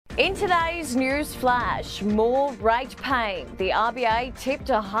In today's news flash, more rate pain. The RBA tipped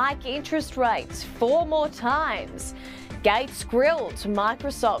to hike interest rates 4 more times. Gates grilled.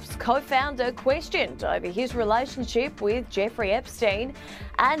 Microsoft's co-founder questioned over his relationship with Jeffrey Epstein.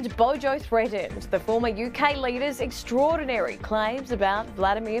 And Bojo threatened the former UK leader's extraordinary claims about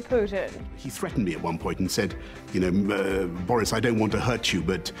Vladimir Putin. He threatened me at one point and said, Boris, I don't want to hurt you,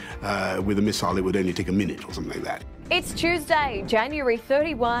 but with a missile it would only take a minute or something like that. It's Tuesday, January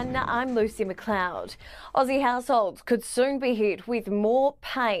 31. I'm Lucy McLeod. Aussie households could soon be hit with more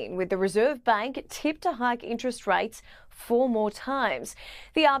pain with the Reserve Bank tipped to hike interest rates 4 more times.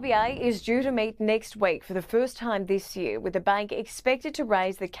 The RBA is due to meet next week for the first time this year, with the bank expected to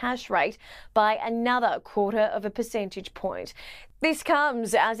raise the cash rate by another 1/4 percentage point. This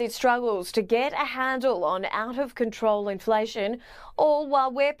comes as it struggles to get a handle on out-of-control inflation, all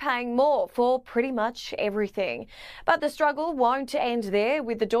while we're paying more for pretty much everything. But the struggle won't end there,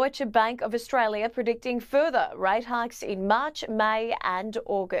 with the Deutsche Bank of Australia predicting further rate hikes in March, May and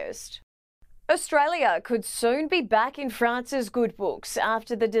August. Australia could soon be back in France's good books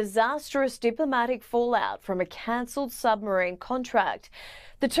after the disastrous diplomatic fallout from a cancelled submarine contract.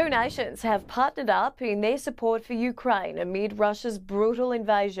 The two nations have partnered up in their support for Ukraine amid Russia's brutal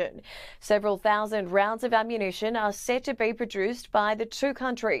invasion. Several thousand rounds of ammunition are set to be produced by the two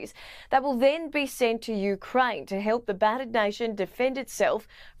countries that will then be sent to Ukraine to help the battered nation defend itself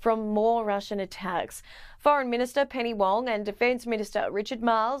from more Russian attacks. Foreign Minister Penny Wong and Defence Minister Richard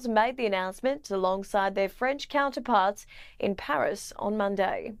Marles made the announcement alongside their French counterparts in Paris on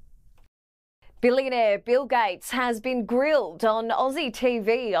Monday. Billionaire Bill Gates has been grilled on Aussie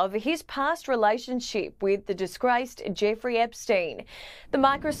TV over his past relationship with the disgraced Jeffrey Epstein. The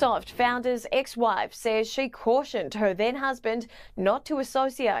Microsoft founder's ex-wife says she cautioned her then-husband not to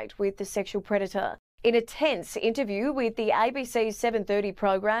associate with the sexual predator. In a tense interview with the ABC's 7:30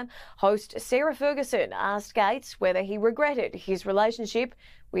 program, host Sarah Ferguson asked Gates whether he regretted his relationship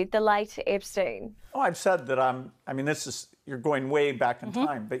with the late Epstein. Oh, I've said that you're going way back in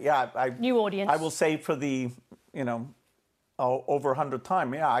time, but yeah, new audience. I will say for the, over 100th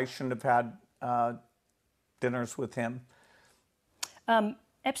time, I shouldn't have had dinners with him.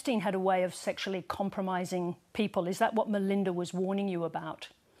 Epstein had a way of sexually compromising people. Is that what Melinda was warning you about?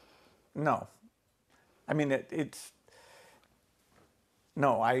 No. I mean, I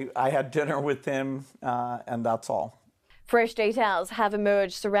had dinner with him, and that's all. Fresh details have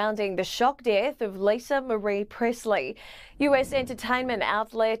emerged surrounding the shock death of Lisa Marie Presley. US entertainment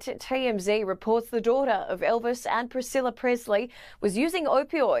outlet TMZ reports the daughter of Elvis and Priscilla Presley was using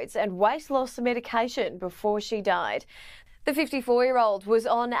opioids and weight loss medication before she died. The 54-year-old was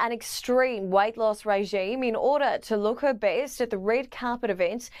on an extreme weight loss regime in order to look her best at the red carpet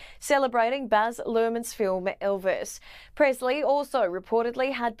events celebrating Baz Luhrmann's film Elvis. Presley also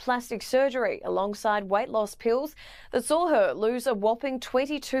reportedly had plastic surgery alongside weight loss pills that saw her lose a whopping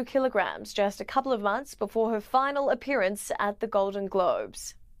 22 kilograms just a couple of months before her final appearance at the Golden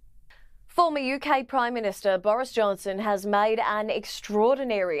Globes. Former UK Prime Minister Boris Johnson has made an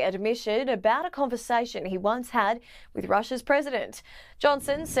extraordinary admission about a conversation he once had with Russia's president.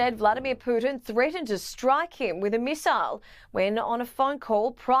 Johnson said Vladimir Putin threatened to strike him with a missile when on a phone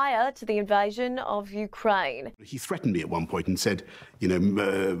call prior to the invasion of Ukraine. He threatened me at one point and said,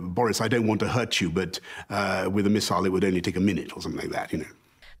 Boris, I don't want to hurt you, but with a missile it would only take a minute or something like that,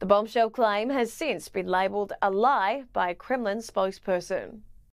 The bombshell claim has since been labelled a lie by a Kremlin spokesperson.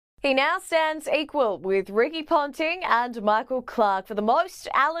 He now stands equal with Ricky Ponting and Michael Clark for the most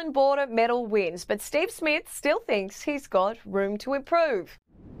Allan Border medal wins, but Steve Smith still thinks he's got room to improve.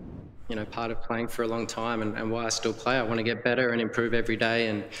 Part of playing for a long time and why I still play. I want to get better and improve every day,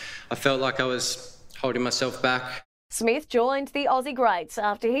 and I felt like I was holding myself back. Smith joined the Aussie greats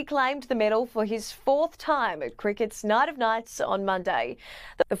after he claimed the medal for his 4th time at cricket's Night of Nights on Monday.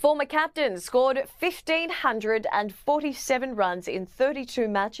 The former captain scored 1,547 runs in 32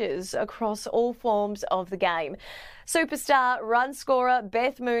 matches across all forms of the game. Superstar run scorer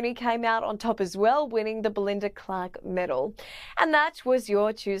Beth Mooney came out on top as well, winning the Belinda Clark medal. And that was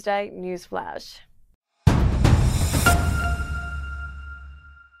your Tuesday News Flash.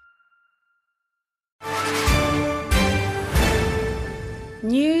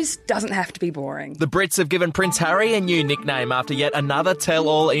 News doesn't have to be boring. The Brits have given Prince Harry a new nickname after yet another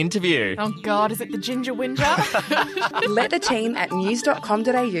tell-all interview. Oh God, is it the Ginger Whinger? Let the team at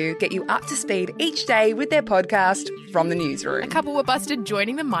news.com.au get you up to speed each day with their podcast, From the Newsroom. A couple were busted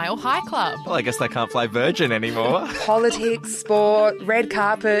joining the Mile High Club. Well, I guess they can't play Virgin anymore. Politics, sport, red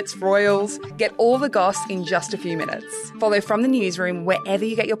carpets, royals. Get all the goss in just a few minutes. Follow From the Newsroom wherever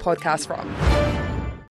you get your podcast from.